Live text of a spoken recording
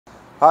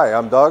Hi,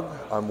 I'm Doug.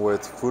 I'm with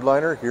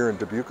Foodliner here in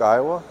Dubuque,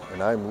 Iowa,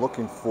 and I'm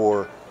looking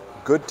for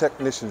good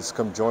technicians to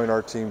come join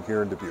our team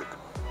here in Dubuque.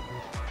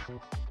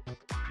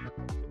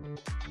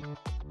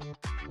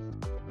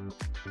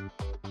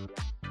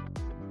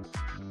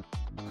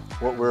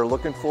 What we're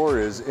looking for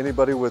is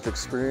anybody with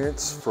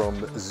experience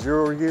from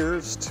 0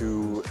 years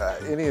to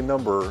any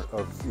number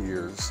of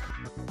years.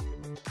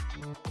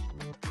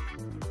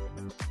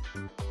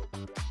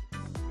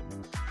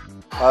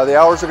 The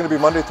hours are going to be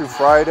Monday through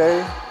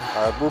Friday.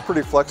 We're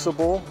pretty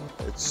flexible.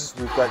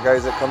 We've got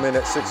guys that come in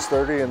at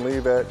 6:30 and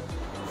leave at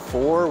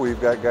 4. We've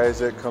got guys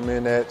that come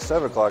in at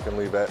 7 o'clock and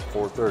leave at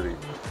 4:30.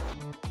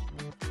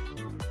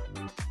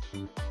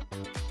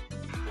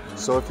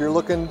 So if you're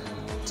looking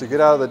to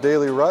get out of the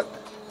daily rut,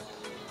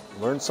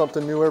 learn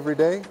something new every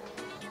day,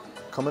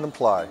 come and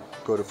apply.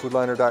 Go to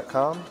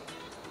foodliner.com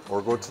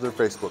or go to their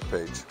Facebook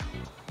page.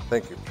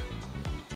 Thank you.